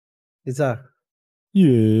Izzar,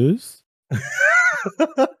 Yes.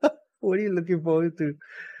 what are you looking forward to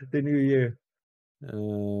the new year?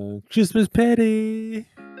 Christmas patty.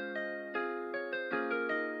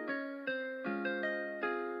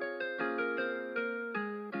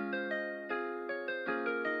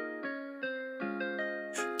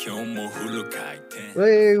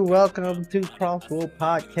 Hey, welcome to Crossroad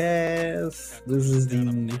Podcast. This is the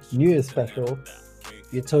New Year special.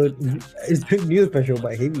 You told it's the New Year special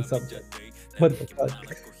by heavy subject. What the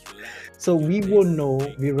fuck? So we will know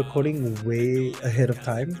we're recording way ahead of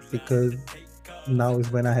time because now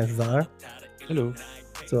is when I have Zar. Hello.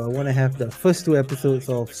 So I want to have the first two episodes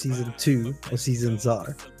of season 2 or season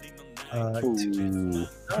Zar. Ooh.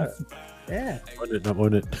 Yeah. I'm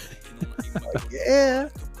on it. Yeah.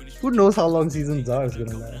 Who knows how long season Zar is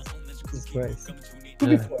gonna last? Jesus Christ. Could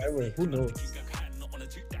be Yeah. forever. Who knows?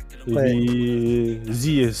 Maybe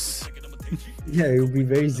Zeus. Yeah, it will be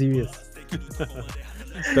very serious.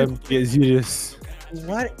 Time to get serious.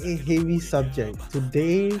 What a heavy subject.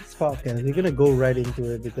 Today's podcast, we're gonna go right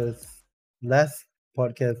into it because last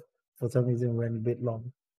podcast for some reason went a bit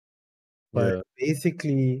long. But Yeah.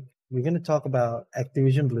 basically, we're gonna talk about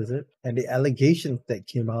Activision Blizzard and the allegations that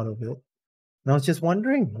came out of it. And I was just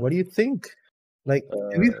wondering, what do you think? Like,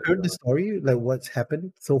 have you heard the story? Like, what's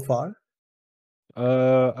happened so far?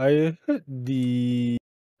 I heard the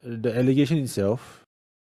allegation itself.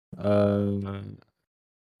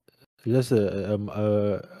 Just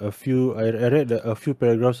a few. I read a few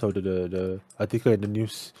paragraphs of the article in the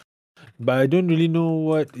news, but I don't really know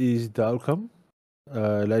what is the outcome.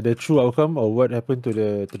 Like the true outcome or what happened to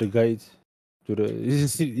the guys,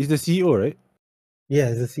 is the CEO, right? Yeah,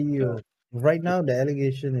 as a CEO. Right now, the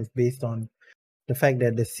allegation is based on the fact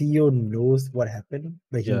that the CEO knows what happened,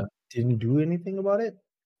 but he Yeah. didn't do anything about it,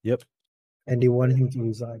 Yep. and they want him to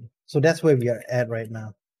resign. So that's where we are at right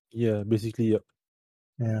now. Yeah. Basically, yep.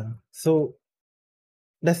 Yeah. So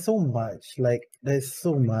there's so much. Like there's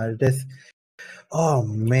so much. There's oh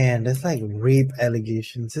man, there's like rape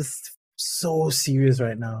allegations. It's so serious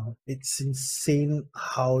right now. It's insane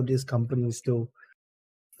how this company is still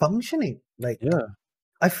functioning. Like Yeah.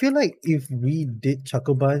 I feel like if we did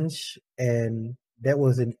Chuckle Bunch and that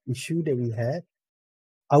was an issue that we had,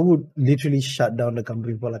 I would literally shut down the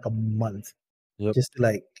company for like a month. Yep. Just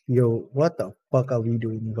like, yo, what the fuck are we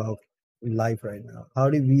doing about life right now?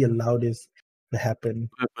 How did we allow this to happen?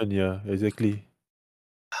 Happened. Yeah. Exactly.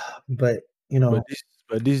 But you know,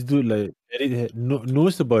 But this dude like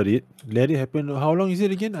knows about it. Let it happen. How long is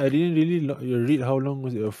it again? I didn't really read how long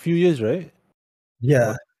was it. A few years, right?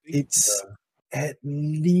 yeah, Or something? it's at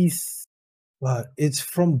least it's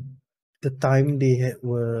from the time they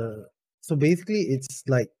were. So basically, it's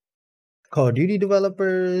like Call of Duty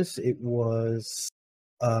developers. It was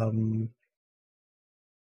um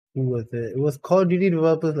who was it? It was Call of Duty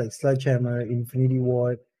developers like Sledgehammer, Infinity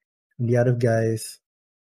Ward, and the other guys.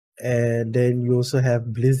 And then you also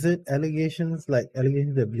have Blizzard allegations, like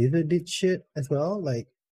allegations that Blizzard did shit as well. Like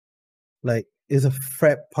it's a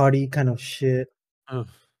frat party kind of shit. Uh,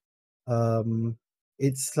 Um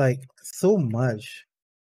it's like so much.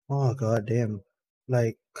 Oh god damn.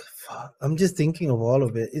 Like fuck, I'm just thinking of all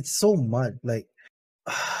of it. It's so much. Like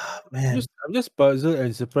man. I'm just puzzled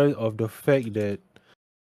and surprised of the fact that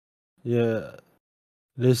yeah,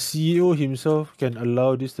 the CEO himself can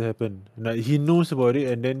allow this to happen. Like he knows about it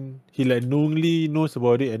and then he like knowingly knows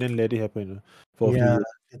about it and then let it happen for a few Yeah, years.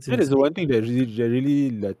 it's That is the insane. one thing that really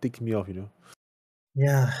like ticks me off.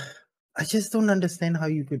 Yeah. I just don't understand how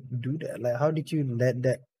you could do that. Like how did you let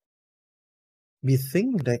that be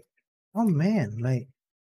thing? Like, oh man, like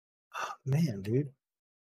oh, man, dude.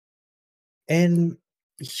 And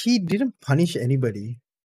he didn't punish anybody.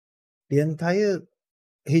 The entire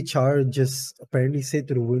HR just apparently said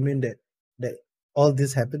to the women that all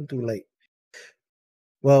this happened to like,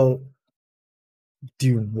 well, do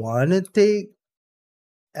you want to take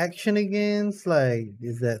action against? Like,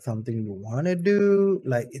 is that something you want to do?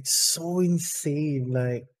 Like, it's so insane.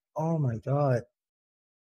 Like, oh my god.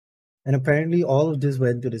 And apparently, all of this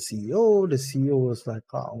went to the CEO. The CEO was like,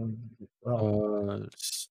 "Oh, well, Uh,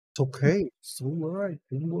 it's okay. It's all right.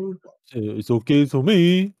 Don't worry about it's okay to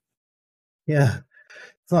me. it." Yeah,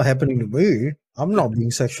 it's not happening to me. I'm not being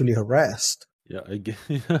sexually harassed. Yeah, I guess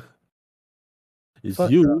it's Fuck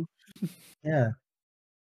up. you. Yeah,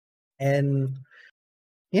 and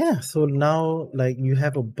yeah. So now, like, you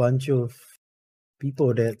have a bunch of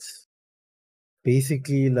people that's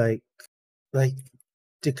basically like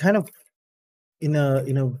they're kind of in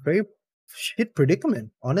a very shit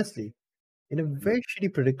predicament. Honestly, in a very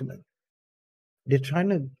shitty predicament. they're trying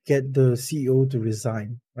to get the CEO to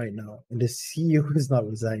resign right now, and the CEO is not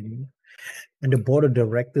resigning, and the board of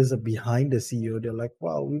directors are behind the CEO. They're like,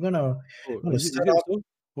 "Wow, Oh, we're gonna is set it up." so?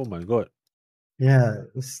 Oh my god. Yeah,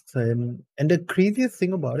 and the craziest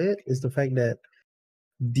thing about it is the fact that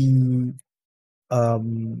the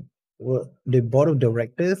the board of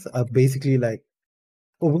directors are basically like,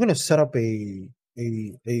 "Oh, we're gonna set up a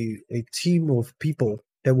team of people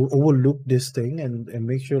that will overlook this thing and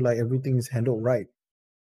make sure like everything is handled right."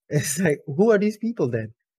 It's like, who are these people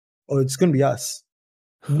then? Oh, it's gonna be us.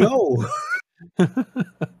 No,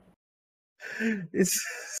 it's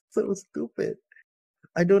so stupid.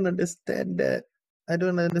 I don't understand that. I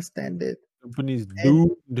don't understand it. Company is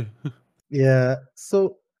And doomed. yeah,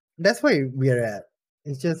 so that's where we are at.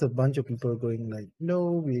 It's just a bunch of people going like,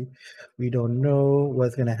 no, we don't know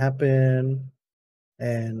what's gonna happen.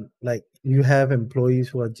 And like you have employees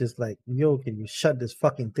who are just like, yo, can you shut this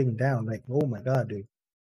fucking thing down? Like, oh my god, dude.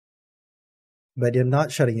 But they're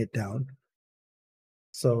not shutting it down.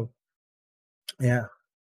 So yeah.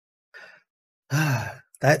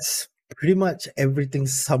 That's pretty much everything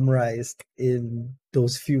summarized in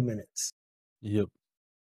those few minutes. Yep.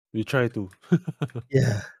 We try to.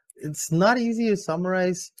 Yeah. It's not easy to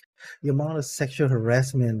summarize the amount of sexual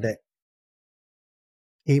harassment that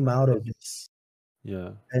came out of this.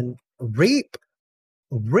 Yeah. And rape.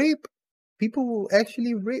 People will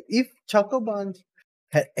actually rape. If Chakoban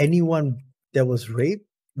had anyone that was raped,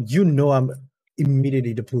 I'm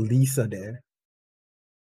immediately the police are there.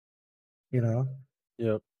 You know?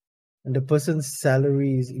 Yep. And the person's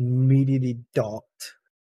salary is immediately docked.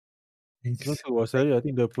 It's not It's too like, I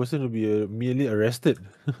think the person will be merely arrested.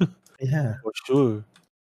 yeah. For sure.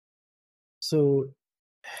 So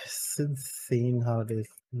it's insane how this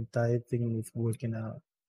entire thing is working out.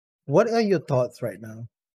 What are your thoughts right now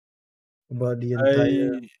about the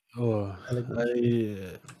entire I oh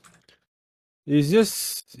allegation? I it's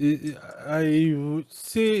just I would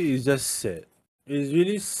say it's just sad. It's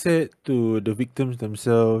really sad to the victims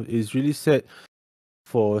themselves. It's really sad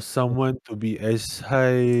for someone to be as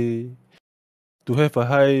high to have a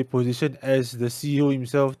high position as the CEO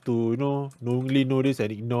himself to knowingly know this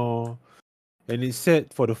and ignore. And it's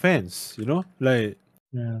sad for the fans, like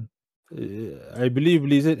Yeah, I believe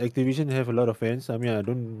Blizzard Activision have a lot of fans. I mean, I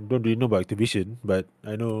don't really know about Activision, but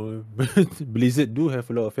I know Blizzard do have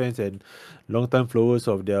a lot of fans and long-time followers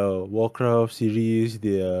of their Warcraft series,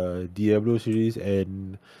 their Diablo series,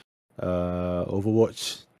 and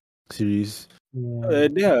Overwatch series. yeah,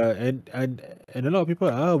 And yeah, and a lot of people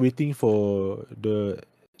are waiting for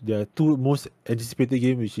their two most anticipated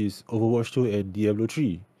game, which is Overwatch 2 and Diablo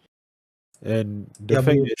 3. And the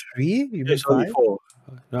fact Diablo that 3? You yeah, mean sorry, 5? 4.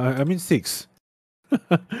 No, I mean 6.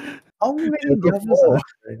 How many Diablo Diablos are 4. there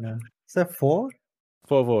right now? Is that 4?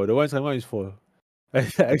 4, 4. The one coming out is 4.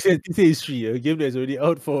 Actually, I think it's 3. A game that's already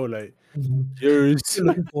out for like Mhm. years. Still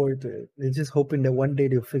looking forward to it. They're just hoping that one day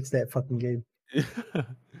they'll fix that fucking game.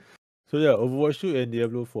 So yeah, Overwatch 2 and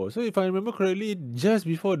Diablo 4. So if I remember correctly, just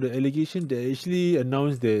before the allegation, they actually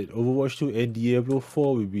announced that Overwatch 2 and Diablo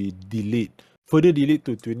 4 will be delayed, further delayed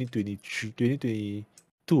to 2023,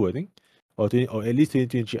 2022, I think, or at least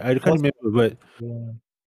 2023. I can't Possible. remember, but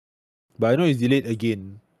Yeah. I know it's delayed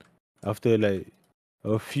again after like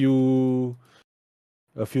a few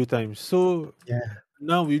a few times. So Yeah.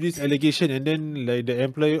 now with this allegation, and then like the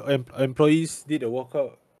employees did a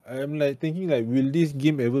walkout. I'm like thinking like, will these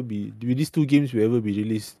two games will ever be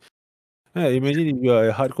released? Imagine if you are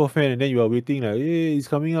a hardcore fan and then you are waiting like, hey, it's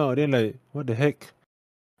coming out. Then like, what the heck?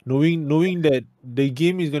 Knowing that the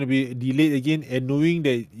game is gonna be delayed again, and knowing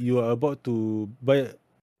that you are about to,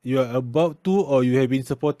 or you have been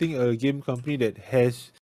supporting a game company that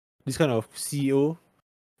has this kind of CEO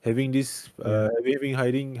having Yeah.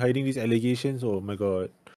 hiding these allegations. Oh my god.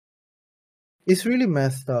 It's really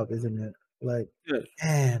messed up, isn't it? Like, Yeah.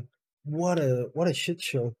 man, what a shit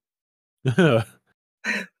show. Yeah.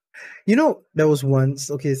 There was once,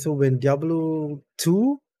 okay, so when Diablo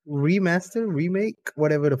 2 remaster, remake,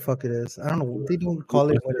 whatever the fuck it is. I don't know. They don't call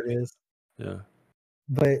it what it is. Yeah.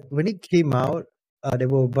 But when it came out, there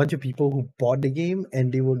were a bunch of people who bought the game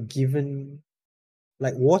and they were given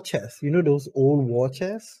like war chests. Those old war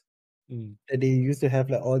chests Mm. that they used to have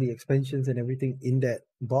like all the expansions and everything in that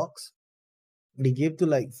box. They gave to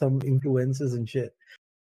like some influencers and shit.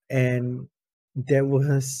 And there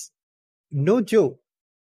was no joke,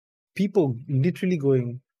 people literally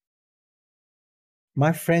going,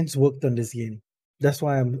 my friends worked on this game. That's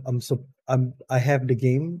why I have the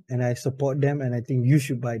game and I support them and I think you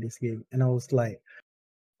should buy this game. And I was like,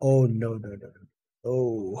 oh no, no, no, no.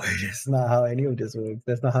 Oh, that's not how any of this works.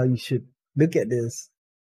 That's not how you should look at this.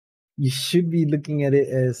 You should be looking at it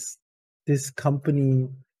as this company.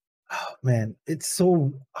 Oh man, it's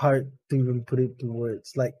so hard to even put it to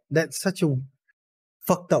words. Like that's such a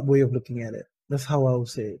fucked up way of looking at it. That's how I'll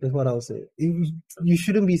say it. That's what I'll say. You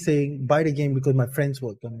shouldn't be saying buy the game because my friends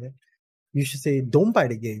worked on it. You should say don't buy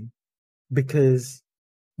the game because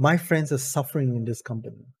my friends are suffering in this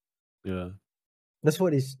company. Yeah. That's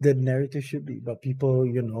what the narrative should be. But people,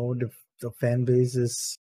 the fan base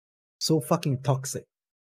is so fucking toxic.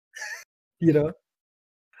 You know,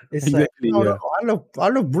 it's like Exactly. no, no, Yeah. I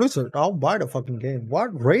love Blizzard. I'll buy the fucking game. What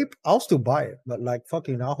rape? I'll still buy it. But like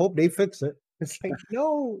fucking, I hope they fix it. It's like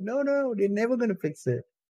no, no, no. They're never gonna fix it.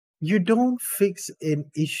 You don't fix an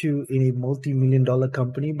issue in a multi-million-dollar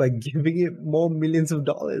company by giving it more millions of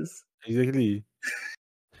dollars. Exactly.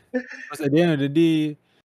 Because at the end of the day,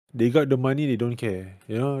 they got the money. They don't care.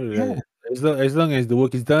 You know, Yeah, like as long as the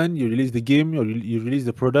work is done, you release the game or you release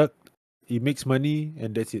the product. It makes money,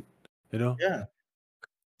 and that's it. You know, yeah.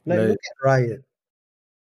 Like like look at Riot.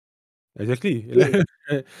 exactly.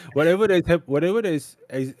 Hey, Whatever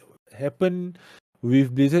has happened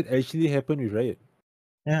with Blizzard actually happened with Riot.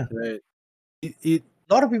 yeah. Right. It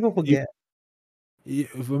A lot of people if forget.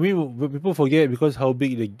 For me, people forget because how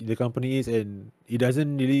big the company is, and it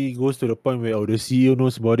doesn't really goes to the point where the CEO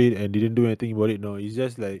knows about it and didn't do anything about it. No, it's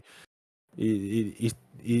just like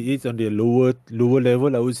it's on the lower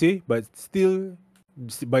level, I would say. But still,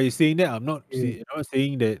 by saying that, Yeah. I'm not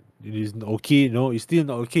saying that it is not okay. No, it's still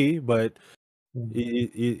not okay. But Mm.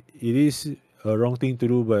 it is a wrong thing to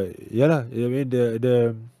do. But yeah lah, I mean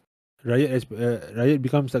the Riot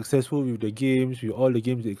becomes successful with the games, with all the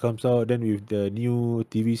games that comes out. Then with the new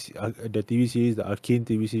the TV series, the Arcane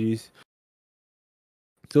TV series.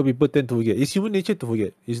 So people tend to forget. It's human nature to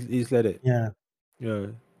forget. It's like that. Yeah. Yeah,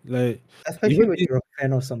 like Especially even when you're a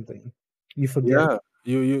fan of something. You forget.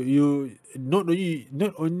 yeah, you not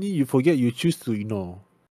only you forget, you choose to ignore.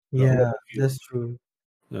 What Yeah, I feel. that's true.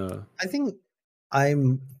 Yeah. I think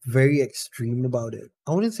I'm very extreme about it.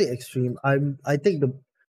 I wouldn't say extreme. I take the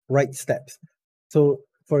right steps. So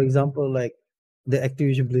for example, like the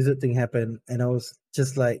Activision Blizzard thing happened and I was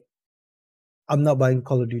just like, I'm not buying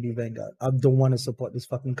Call of Duty Vanguard. I don't want to support this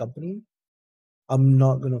fucking company. I'm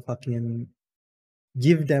not gonna fucking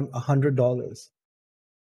give them $100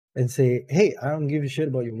 and say, "Hey, I don't give a shit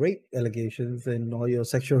about your rape allegations and all your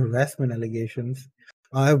sexual harassment allegations.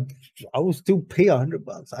 I I will still pay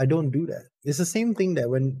 $100. I don't do that." It's the same thing that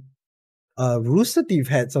when Rooster Teeth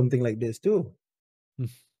had something like this too.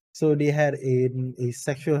 So they had a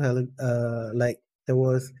sexual like there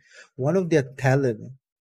was one of their talent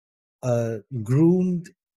groomed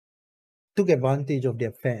took advantage of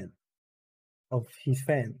their fan of his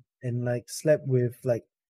fan and like slept with like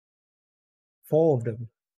four of them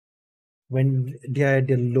when they are at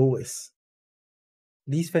their lowest.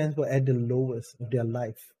 These fans were at the lowest of their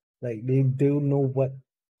life. Like they don't know what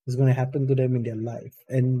is going to happen to them in their life,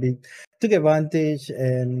 and they took advantage.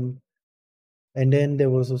 And then there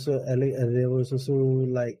was also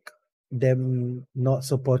like them not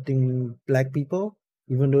supporting black people,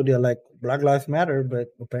 even though they're like Black Lives Matter, but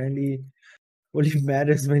apparently only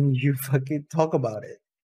matters when you fucking talk about it.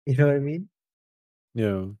 You know what I mean?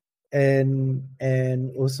 Yeah. And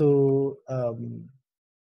also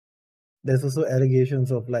there's also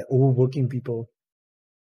allegations of like overworking people.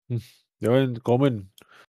 That one common.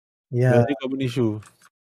 Yeah, Very common issue.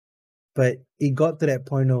 but it got to that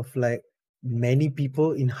point of like many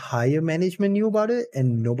people in higher management knew about it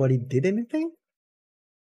and nobody did anything.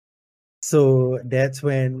 So that's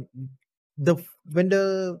the when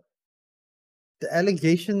the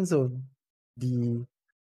allegations of the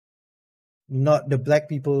not the Black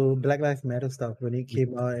Lives Matter stuff when it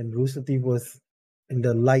came out and Rooster Teeth was in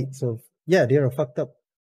the lights of yeah, they're fucked up.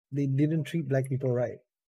 They didn't treat black people right.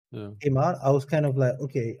 Yeah. Came out, I was kind of like,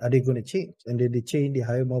 okay, are they gonna change? And then they changed, they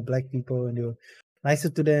hired more black people and they were nicer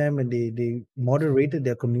to them and they moderated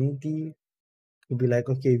their community to be like,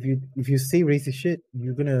 okay, if you say racist shit,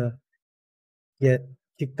 you're gonna get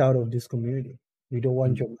kicked out of this community. We don't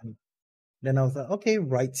want Mm. your money. Then I was like, okay,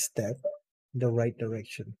 right step, the right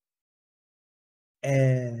direction.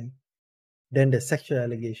 And then the sexual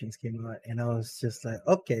allegations came out, and I was just like,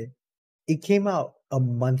 okay. It came out a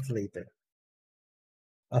month later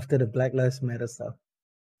after the Black Lives Matter stuff.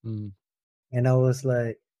 Mm. And I was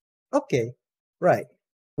like, okay, right.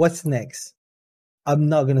 What's next? I'm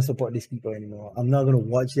not gonna support these people anymore. I'm not gonna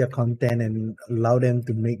watch their content and allow them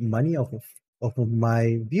to make money off of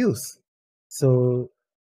my views. So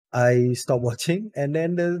I stopped watching, and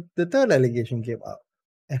then the third allegation came out,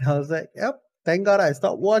 and I was like, "Yep, thank God I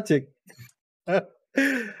stopped watching." I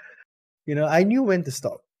knew when to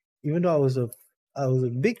stop, even though I was a I was a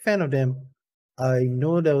big fan of them. I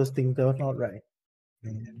know there was things that were not right.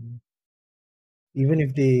 And even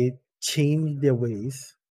if they change their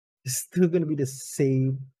ways, it's still gonna be the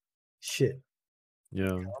same shit.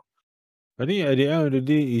 Yeah. I think at the end of the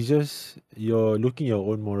day, it's just you're looking your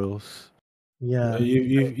own morals. Yeah,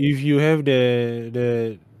 If you have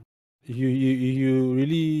the if you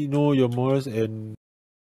really know your morals and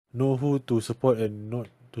know who to support and not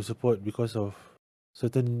to support because of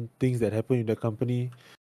certain things that happen in the company,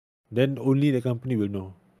 then only the company will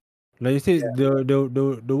know. Like you said,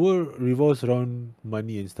 the world revolves around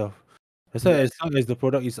money and stuff. That's why yeah, as long as the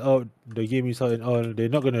product is out, the game is out and all, they're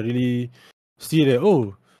not gonna really see that,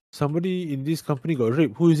 oh, somebody in this company got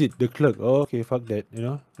raped. Who is it? The clerk. Oh, okay, fuck that. You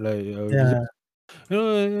know, like yeah,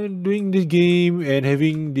 doing this game and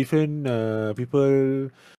having different people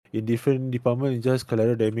in different department just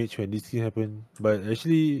collateral damage when this thing happen. But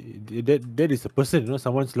actually, that is a person,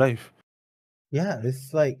 someone's life. yeah.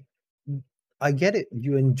 It's like I get it.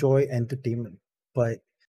 You enjoy entertainment, but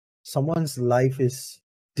someone's life is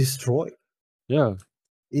destroyed. Yeah,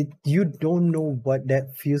 You don't know what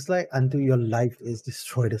that feels like until your life is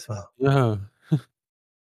destroyed as well. yeah.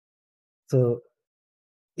 So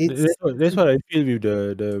That's it's what I feel with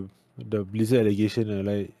the Blizzard allegation.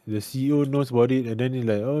 Like the CEO knows about it, and then he's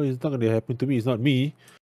like, "Oh, it's not gonna happen to me. It's not me.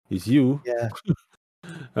 It's you. yeah,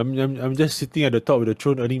 I'm just sitting at the top of the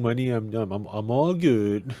throne, earning money. I'm all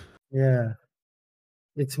good." yeah.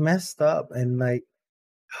 It's messed up and like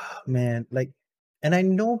man, like and I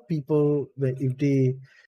know people that if they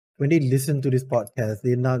when they listen to this podcast,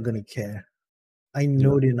 they're not gonna care. I Yeah,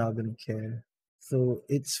 know they're not gonna care. So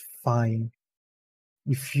it's fine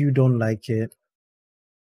if you don't like it,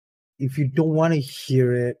 if you don't want to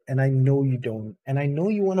hear it, and I know you don't, and I know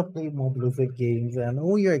you want to play more Blizzard games, and I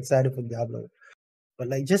know you're excited for Diablo, but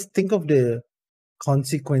like just think of the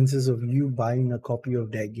consequences of you buying a copy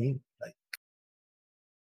of that game. Like,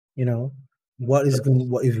 you know, what is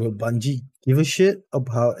your Bungie give a shit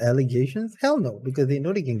about allegations? Hell no, because they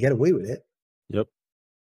know they can get away with it, yep,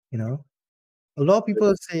 you know. A lot of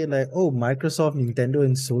people say like, oh, Microsoft, Nintendo,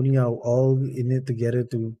 and Sony are all in it together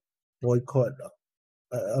to boycott,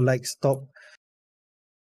 like stop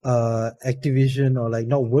Activision or like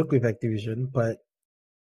not work with Activision, but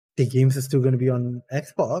the games are still going to be on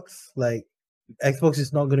Xbox. Like Xbox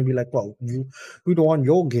is not going to be like, well, we don't want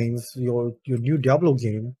your games, your new Diablo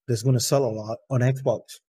game that's going to sell a lot on Xbox,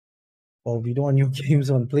 or we don't want your games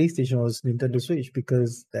on PlayStation or Nintendo Switch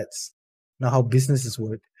because that's not how businesses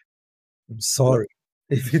work. I'm yep. sorry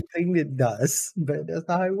if you think it does, but that's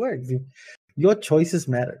not how it works. Your choices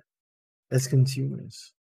matter as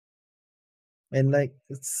consumers. And like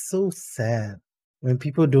it's so sad when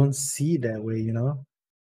people don't see it that way, you know?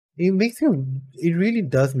 It really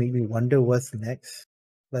does make me wonder what's next.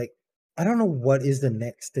 Like, I don't know what is the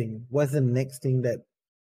next thing. What's the next thing that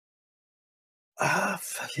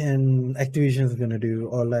fucking Activision's gonna do,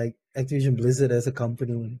 or like Activision Blizzard as a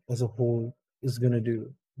company as a whole is gonna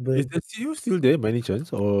do. But Is the CEO still there by any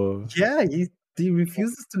chance? Or yeah, he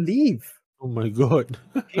refuses to leave. oh my god,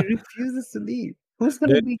 He refuses to leave. Who's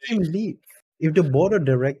gonna that make him leave? If the board of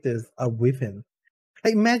directors are with him,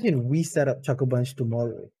 like imagine we set up Chuckle Bunch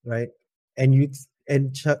tomorrow, right? And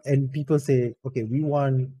and people say, okay, we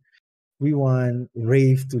want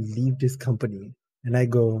Rave to leave this company, and I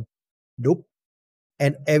go, nope.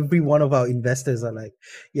 And every one of our investors are like,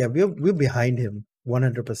 yeah, we're behind him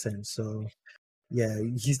 100%. So yeah,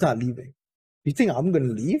 he's not leaving. You think I'm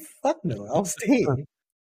gonna leave? Fuck no, I'll stay.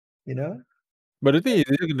 You know? but the thing is,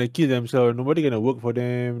 they're gonna kill themselves. Nobody gonna work for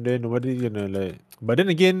them. Then nobody gonna like. But then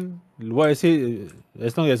again, what I say,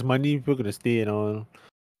 as long as money, people gonna stay and all.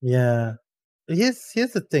 Yeah. Here's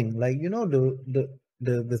the thing, like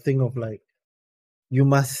the thing of like you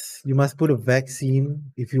must put a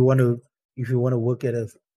vaccine if you want to work at a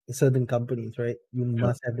certain companies, right? You Yeah.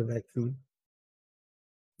 must have the vaccine.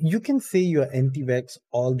 You can say you're anti-vax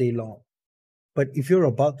all day long, but if you're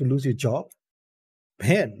about to lose your job,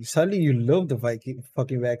 man, suddenly you love the Viking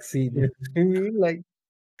fucking vaccine. You know what I mean? Like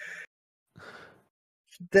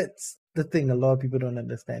that's the thing a lot of people don't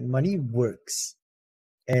understand. Money works,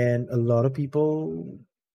 and a lot of people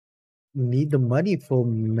need the money for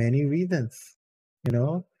many reasons. You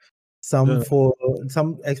know, some Yeah. for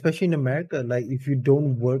some, especially in America. Like if you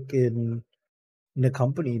don't work in a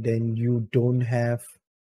company, then you don't have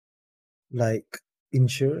like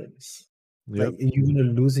insurance. Like Yep. are you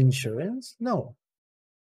gonna lose insurance? No.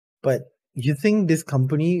 But you think this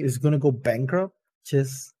company is gonna go bankrupt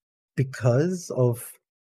just because of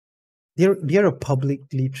they're a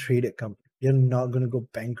publicly traded company. They're not gonna go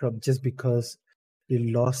bankrupt just because they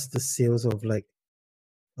lost the sales of like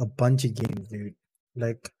a bunch of games, dude.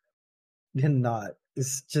 Like they're not.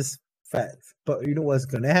 It's just facts. But you know what's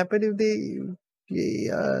gonna happen if they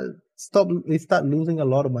start losing a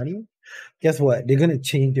lot of money? Guess what? They're gonna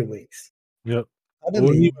change their ways. Yep. Only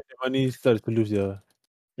Suddenly, when the money starts to lose, yeah.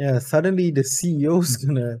 yeah, suddenly the CEO's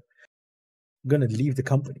gonna leave the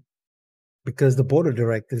company because the board of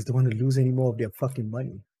directors don't want to lose any more of their fucking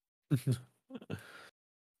money.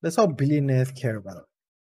 That's all billionaires care about.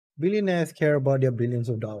 Billionaires care about their billions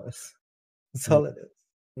of dollars. That's Yep. all it is.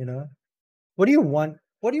 You know? What do you want?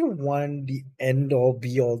 What do you want the end all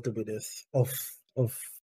be all to be this of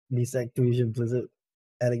this Activision Blizzard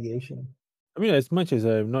allegation? I mean, as much as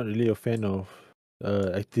I'm not really a fan of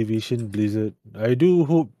Activision Blizzard, I do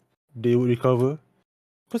hope they would recover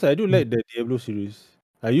because I do Mm. like the Diablo series.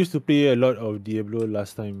 I used to play a lot of Diablo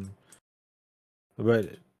last time,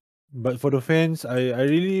 but for the fans, I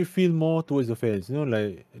really feel more towards the fans. You know,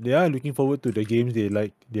 like they are looking forward to the games they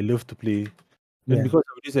love to play. And Yeah, because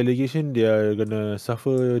of this allegation, they are gonna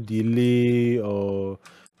suffer delay or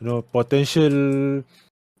potential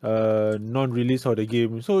non-release of the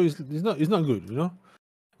game. So it's not good. yeah,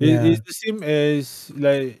 It's the same as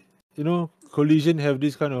like Collision have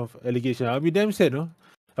this kind of allegation. I'll be damn sad, no?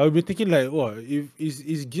 I'll be thinking like, what if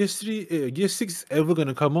is Gear 6 ever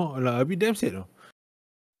gonna come out? Like, I'll be damn sad, no?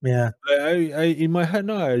 yeah, Like I in my heart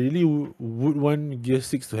now, I really would want Gear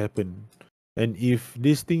 6 to happen. And if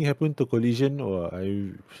this thing happened to Collision, or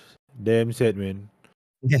I damn sad, man.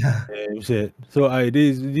 yeah, Damn sad. So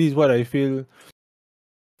this is what I feel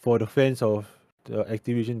for the fans of the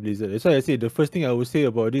Activision Blizzard. That's why I say the first thing I would say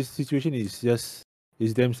about this situation is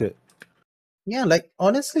damn sad. yeah. Like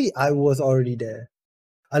honestly, I was already there.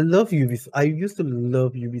 I love Ubisoft. I used to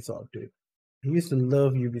love Ubisoft, dude. I used to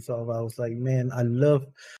love Ubisoft. I was like, man, I love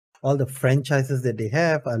all the franchises that they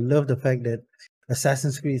have. I love the fact that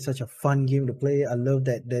Assassin's Creed is such a fun game to play. I love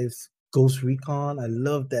that there's Ghost Recon. I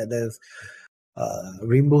love that there's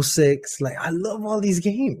Rainbow Six. Like, I love all these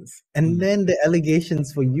games. And Mm. then the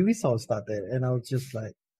allegations for Ubisoft started, and I was just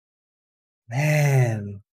like,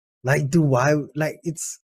 man, like, do I like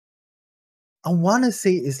it's? I want to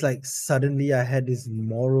say it's like suddenly I had this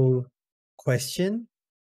moral question,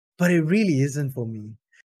 but it really isn't for me.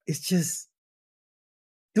 It's just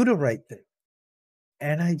do the right thing.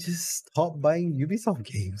 And I just stopped buying Ubisoft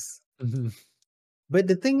games. Mhm. But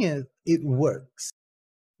the thing is, it works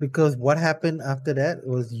because what happened after that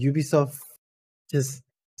was Ubisoft just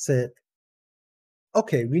said,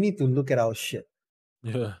 okay, we need to look at our shit.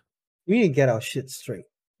 Yeah. We need to get our shit straight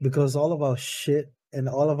because all of our shit and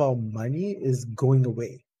all of our money is going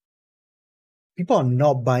away. People are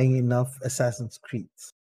not buying enough Assassin's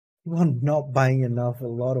Creeds. People are not buying enough a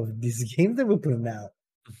lot of these games that we're putting out.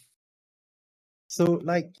 So,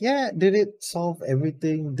 like, yeah, did it solve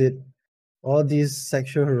everything? Did all these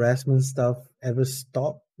sexual harassment stuff ever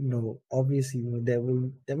stop? No, obviously that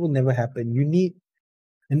will never happen. You need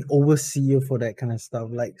an overseer for that kind of stuff,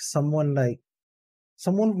 like someone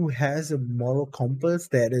who has a moral compass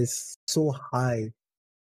that is so high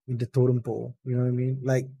in the totem pole. You know what I mean?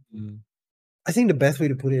 Like, Mm. I think the best way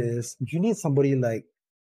to put it is you need somebody like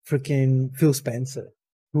freaking Phil Spencer,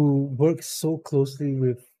 who works so closely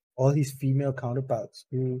with all his female counterparts,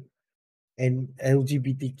 who and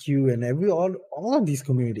LGBTQ and all of these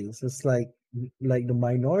communities. It's like the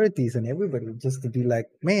minorities and everybody just to be like,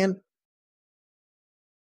 man,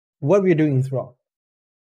 what we're doing is wrong.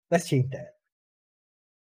 Let's change that.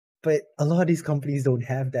 But a lot of these companies don't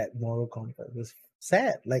have that moral compass. It's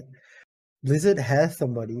sad. Like Blizzard has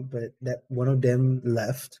somebody, but that one of them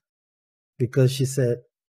left because she said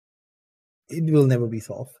it will never be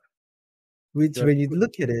solved. Which Yeah. when you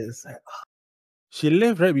look at it, it's like, She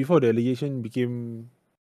left right before the allegation became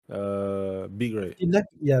big, right? she left.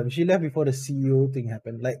 Yeah, she left before the CEO thing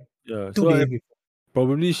happened. Like Yeah. two So days before.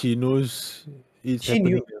 probably she knows it's She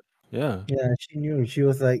knew. happening. Yeah. Yeah, she knew. She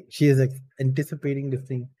was like, she is like anticipating this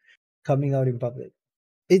thing coming out in public.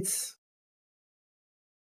 It's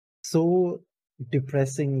so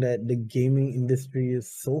depressing that the gaming industry is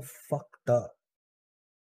so fucked up.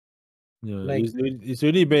 Yeah. Like, It's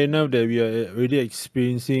really bad enough that we are already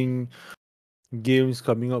experiencing games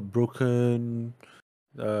coming out broken.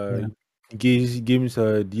 yeah, Games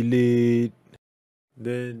are delayed.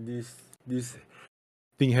 Then this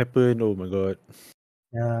thing happened. Oh my god.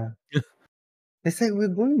 yeah. It's like we're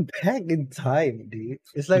going back in time, dude.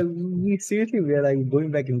 It's like we seriously we're like going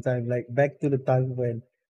back in time, like back to the time when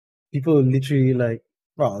people literally like,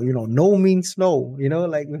 well, no means no,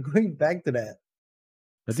 like we're going back to that.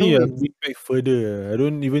 I think So you're it's going back further. I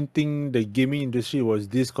don't even think the gaming industry was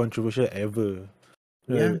this controversial ever.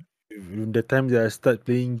 yeah, In the times that I start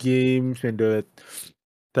playing games, and the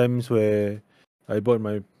times where I bought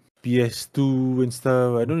my PS2 and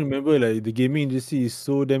stuff. I don't remember, like, the gaming industry is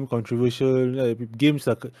so damn controversial. Like, games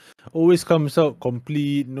are always comes out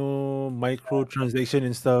complete, no microtransaction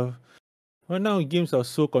and stuff. But now games are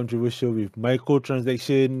so controversial with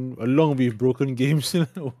microtransaction along with broken games.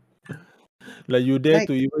 Like, you dare Like,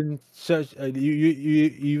 to even charge, you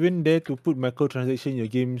even dare to put microtransaction in your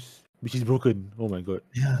games which is broken. Oh my god.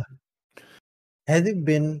 yeah, has it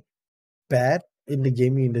been bad in the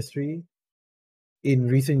gaming industry in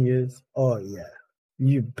recent years? Oh yeah,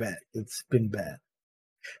 you bet it's been bad.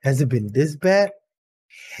 Has it been this bad?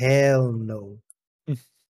 Hell no.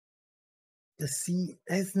 The C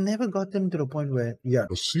has never gotten to the point where The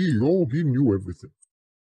CEO, he knew everything.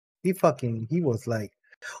 he was like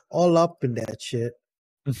all up in that shit.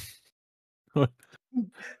 It's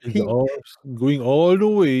He all going all the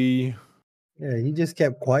way. Yeah, he just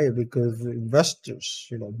kept quiet because investors,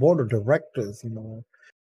 board of directors,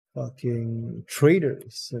 fucking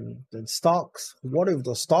traders and stocks. What if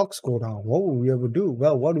the stocks go down? What will we ever do?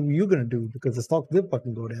 Well, what are you gonna do? Because the stock did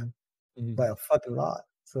fucking go down by a fucking lot.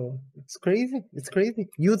 So it's crazy. It's crazy.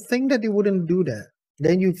 You'd think that they wouldn't do that.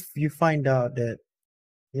 Then you find out that,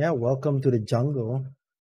 yeah, welcome to the jungle.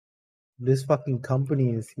 This fucking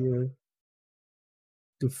company is here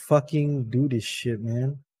to fucking do this shit,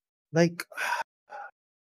 man. Like,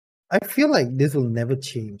 I feel like this will never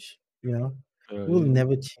change. It will Yeah,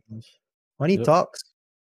 never change. Money yep. talks.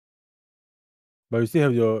 But you still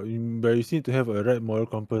have but you need to have a right moral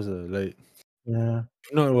compass. Like, Yeah,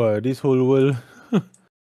 if not what this whole world.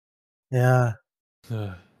 yeah.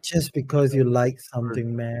 uh, Just because you like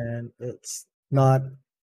something, man, it's not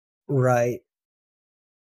right.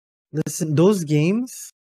 Listen, those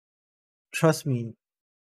games, trust me,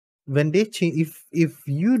 when they change, if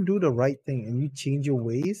you do the right thing and you change your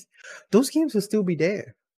ways, those games will still be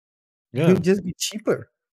there. They'll yeah. just be cheaper.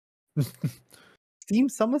 Steam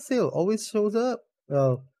Summer Sale always shows up.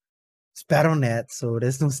 Well, it's Battle.net, so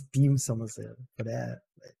there's no Steam Summer Sale for that.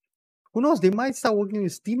 Who knows? They might start working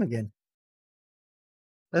with Steam again.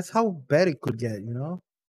 That's how bad it could get.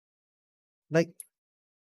 Like,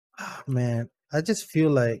 man, I just feel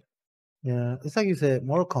like, yeah, it's like you said,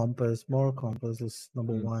 moral compass. Moral compass is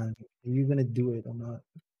number Mm. one. Are you gonna do it or not?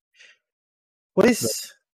 What Like,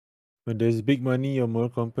 is? when there's big money, your moral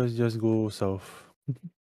compass just go south.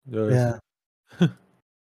 Just, Yeah.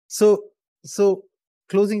 So, so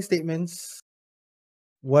closing statements.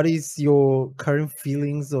 What is your current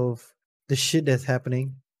feelings of the shit that's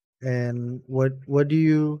happening, and what do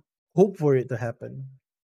you hope for it to happen,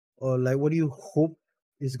 or like what do you hope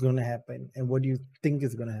is going to happen, and what do you think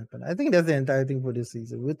is going to happen? I think that's the entire thing for this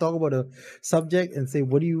season. We'll talk about a subject and say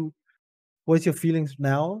what's your feelings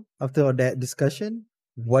now after that discussion.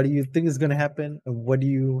 What do you think is going to happen, and what do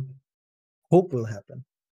you hope will happen?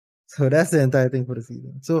 So that's the entire thing for the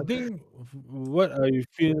season. I So think what I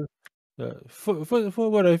feel, for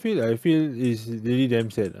what I feel is really damn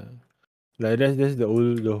sad. Like, that's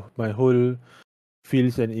my whole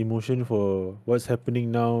feels and emotion for what's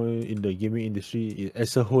happening now in the gaming industry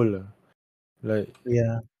as a whole. Like,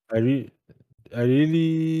 yeah, I re I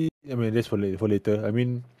really, I mean, that's for later. I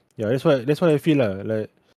mean, yeah, that's what I feel lah. Like,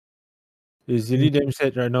 it's mm, really damn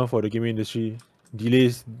sad right now for the gaming industry.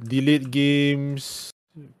 Delayed games,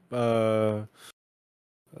 uh,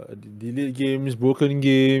 delayed games, broken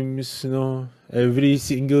games. Every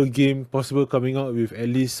single game possible coming out with at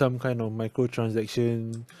least some kind of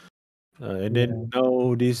microtransaction. And then yeah,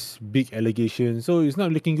 now this big allegation. So it's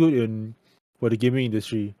not looking good for the gaming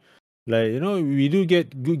industry. Like, we do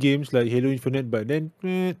get good games like Halo Infinite, but then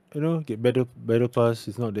get Battle Pass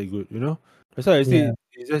is not that good. That's why I yeah, say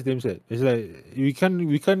it's just damn sad. It's like we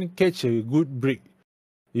can't catch a good break.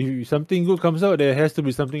 If something good comes out, there has to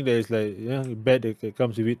be something that is like, bad that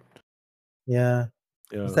comes with it. yeah.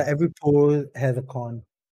 It's Yeah, like every pro has a con.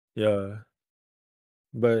 yeah.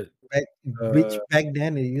 But Back, uh, which back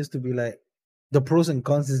then it used to be like the pros and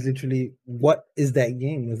cons is literally what is that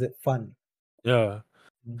game? Is it fun? yeah.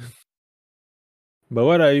 Mm, But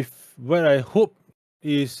what I hope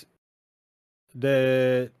is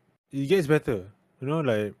that it gets better.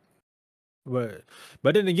 Like,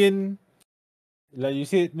 but then again, like you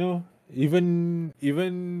said, no, even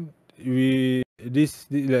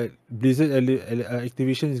like Blizzard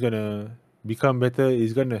Activation is gonna become better.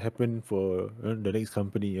 Is gonna happen for the next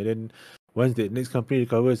company, and then once the next company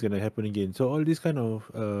recovers, it's gonna happen again. So all this kind of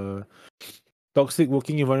toxic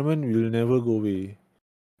working environment will never go away.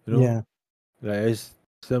 You know, yeah, like, as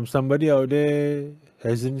somebody out there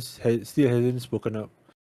still hasn't spoken up.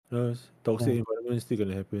 yeah. Toxic environment is still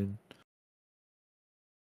gonna happen.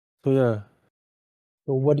 So yeah,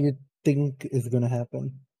 So what do you think is gonna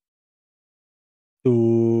happen?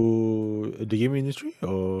 to the game industry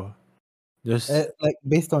or just Like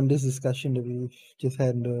based on this discussion that we've just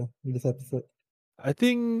had in this episode. I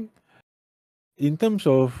think in terms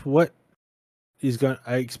of what is going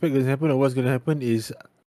I expect going to happen or what's going to happen is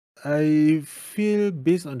I feel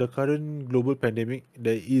based on the current global pandemic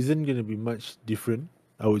there isn't going to be much different,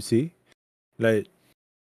 I would say. Like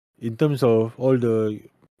in terms of all the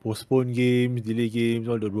postponed games, delay games,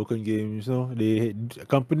 all the broken games,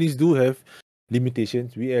 companies do have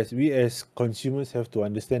limitations. We as consumers have to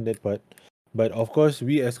understand that part. But of course,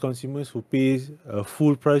 we as consumers who pay a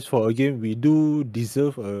full price for a game, we do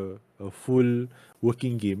deserve a full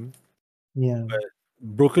working game. Yeah,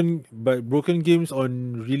 Broken games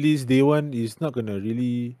on release day one is not gonna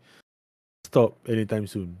really stop anytime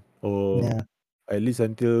soon, or yeah, at least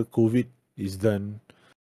until COVID is done.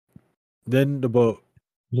 Then about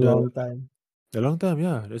the long time. a long time,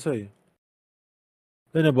 yeah, that's why.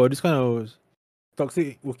 Then about this kind of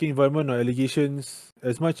toxic working environment or allegations,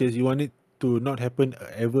 as much as you want it to not happen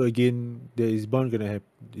ever again, there is bound gonna happen.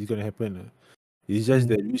 It's gonna happen. It's just Mm,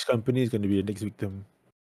 that which company is gonna be the next victim.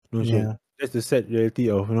 No shit. yeah, That's the sad reality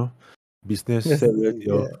of business. yes, Sad reality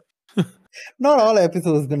of yeah. Not all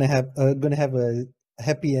episodes gonna have a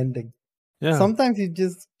happy ending. yeah, Sometimes you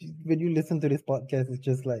just when you listen to this podcast, it's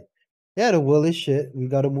just like, yeah, the world is shit. We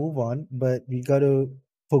got to move on, but we got to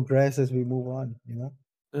progress as we move on.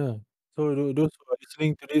 yeah. So those who are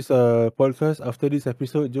listening to this podcast after this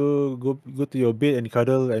episode, go to your bed and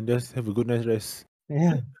cuddle and just have a good night's rest.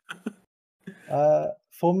 Yeah.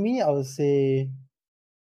 For me, I would say,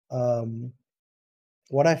 um,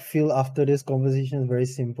 what I feel after this conversation is very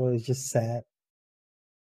simple. It's just sad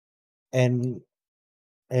and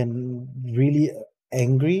really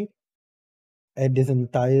angry at this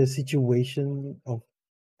entire situation of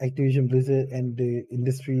Activision Blizzard and the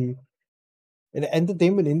industry, and the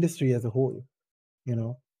entertainment industry as a whole. You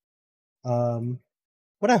know, um,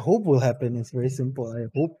 what I hope will happen is very simple.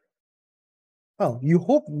 You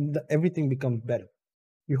hope that everything becomes better.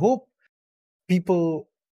 You hope people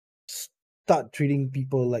start treating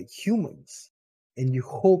people like humans, and you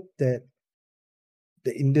hope that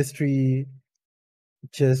the industry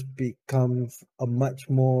just becomes a much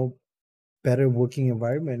more better working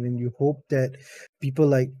environment, and you hope that people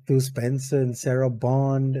like Phil Spencer and Sarah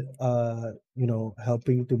Bond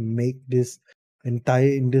helping to make this entire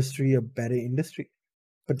industry a better industry.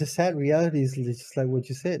 But the sad reality is just like what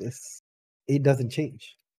you said, is it doesn't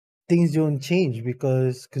change. Things don't change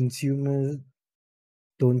because consumers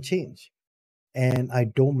don't change. And I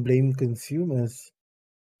don't blame consumers,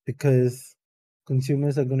 because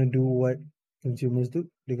consumers are gonna do what consumers do.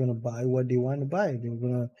 They're gonna buy what they want to buy.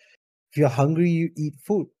 If you're hungry, you eat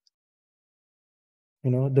food.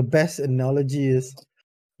 The best analogy is,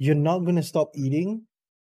 you're not gonna stop eating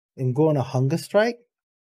and go on a hunger strike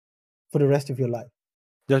for the rest of your life.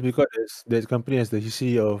 Just because that company has the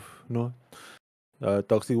history of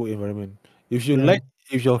toxic work environment. If you Yeah. like,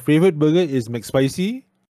 if your favorite burger is McSpicy,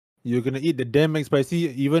 you're gonna eat the damn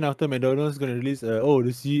McSpicy even after McDonald's gonna release. The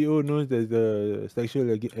CEO knows there's the sexual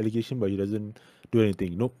allegation, but he doesn't do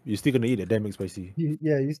anything. Nope, you're still gonna eat the damn McSpicy.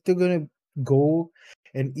 You're still gonna go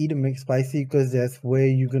and eat a McSpicy because that's where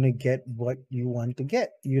you're gonna get what you want to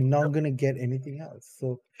get. You're not gonna get anything else.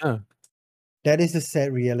 So Yeah, that is a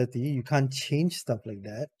sad reality. You can't change stuff like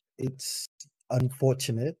that. It's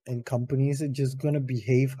unfortunate, and companies are just gonna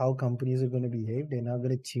behave how companies are gonna behave. They're not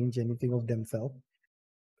gonna change anything of themselves.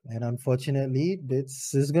 And unfortunately,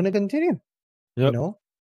 this is gonna continue. You yep, know,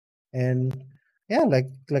 and yeah, like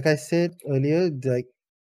I said earlier, like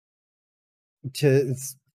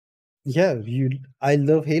just yeah, I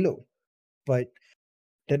love Halo, but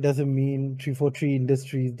that doesn't mean 343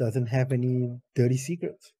 Industries doesn't have any dirty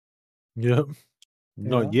secrets. yep. You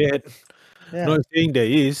Not know, yet. yeah. Not saying there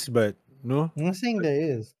is, but no. I'm not saying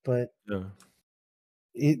there is, but Yeah.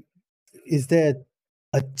 it is there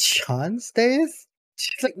a chance there is?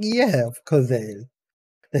 She's like, yeah, of course there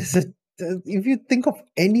is. If you think of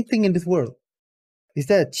anything in this world, is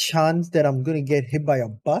there a chance that I'm gonna get hit by a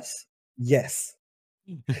bus? Yes.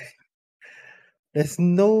 There's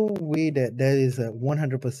no way that there is a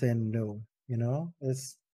 100% no.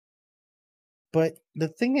 But the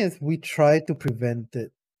thing is, we try to prevent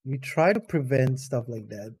it. We try to prevent stuff like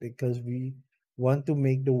that because we want to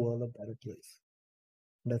make the world a better place.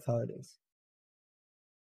 That's how it is.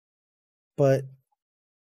 But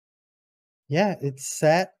yeah, it's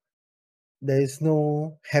sad. There is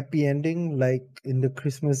no happy ending like in the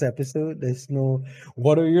Christmas episode. There's no,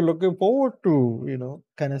 what are you looking forward to?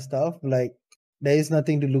 Kind of stuff. Like, there is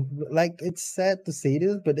nothing to look like. It's sad to say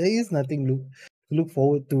this, but there is nothing to look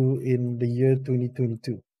forward to in the year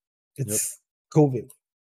 2022. Yep. It's COVID.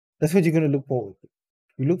 That's what you're gonna look forward to.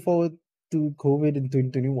 You look forward to COVID in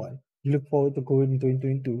 2021. You look forward to COVID in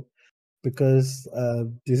 2022 because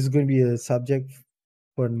this is going to be a subject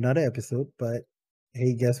for another episode. But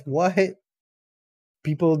hey, guess what?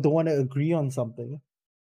 People don't want to agree on something.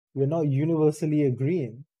 We're not universally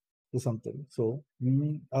agreeing to something, so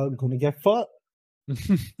we are gonna get fucked.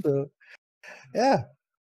 So yeah.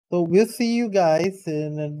 So we'll see you guys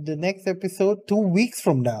in the next episode 2 weeks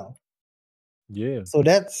from now. Yeah. So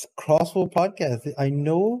that's Crossword Podcast. I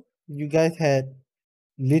know you guys had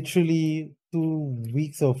literally 2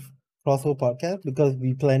 weeks of Crossword Podcast because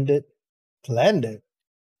we planned it. Planned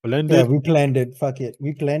Yeah, it. we planned it. Fuck it.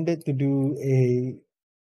 We planned it to do a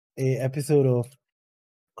episode of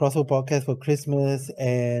Crossword Podcast for Christmas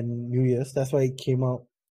and New Year's. That's why it came out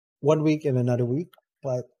 1 week and another week.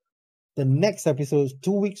 But the next episode is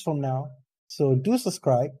 2 weeks from now. So do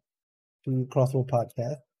subscribe to Crossword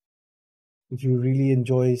Podcast if you really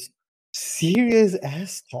enjoy serious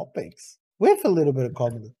ass topics with a little bit of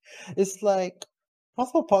comedy. It's like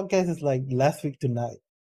Crossword Podcast is like Last Week Tonight,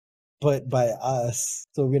 but by us.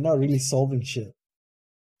 So we're not really solving shit.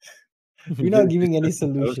 We're not giving any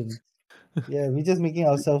solutions. Yeah, we're just making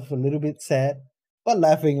ourselves a little bit sad, but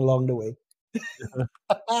laughing along the way.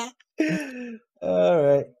 All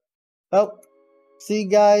right. Well, see you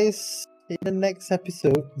guys in the next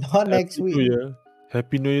episode. Not next Happy week. New Year.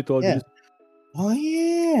 Happy New Year to all Yeah. this. Oh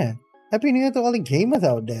yeah. Happy New Year to all the gamers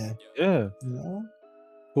out there. Yeah. You know?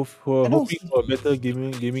 Hoping also- for a better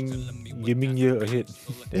gaming year ahead.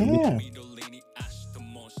 Yeah.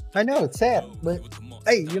 I know it's sad, but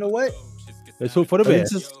hey, you know what? Let's hope for the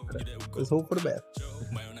Let's best. let's hope for the best.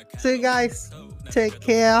 See you guys. Take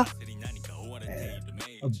care.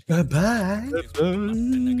 Bye bye.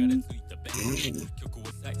 曲を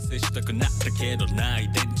再生したくなったけどない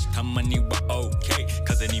電池たまには OK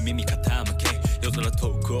風に耳傾け夜空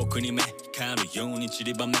遠く奥に目光るように散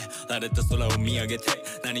りばめられた空を見上げて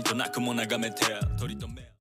何となくも眺めて取り留め